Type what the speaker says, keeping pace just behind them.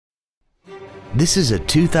This is a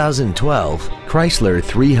 2012 Chrysler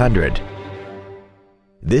 300.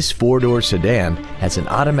 This four-door sedan has an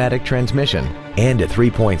automatic transmission and a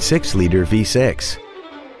 3.6-liter V6.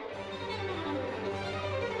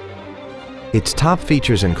 Its top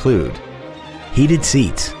features include heated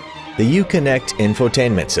seats, the Uconnect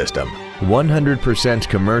infotainment system, 100%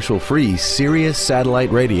 commercial-free Sirius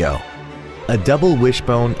satellite radio, a double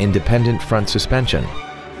wishbone independent front suspension,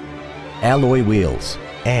 alloy wheels,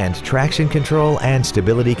 and traction control and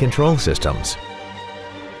stability control systems.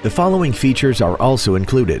 The following features are also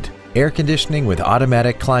included: air conditioning with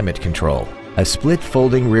automatic climate control, a split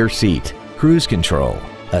folding rear seat, cruise control,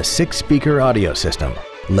 a 6-speaker audio system,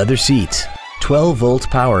 leather seats, 12-volt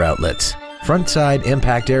power outlets, front side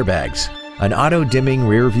impact airbags, an auto-dimming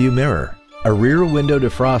rear view mirror, a rear window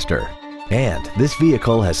defroster, and this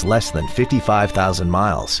vehicle has less than 55,000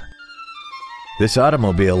 miles. This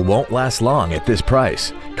automobile won't last long at this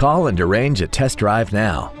price. Call and arrange a test drive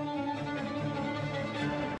now.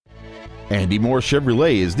 Andy Moore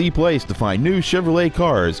Chevrolet is the place to find new Chevrolet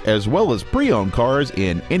cars as well as pre-owned cars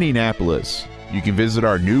in Indianapolis. You can visit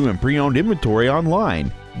our new and pre-owned inventory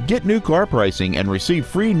online, get new car pricing, and receive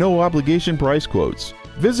free no-obligation price quotes.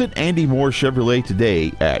 Visit Andy Moore Chevrolet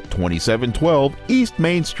today at 2712 East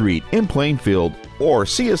Main Street in Plainfield, or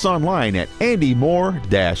see us online at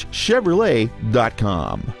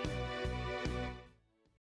andymore-chevrolet.com.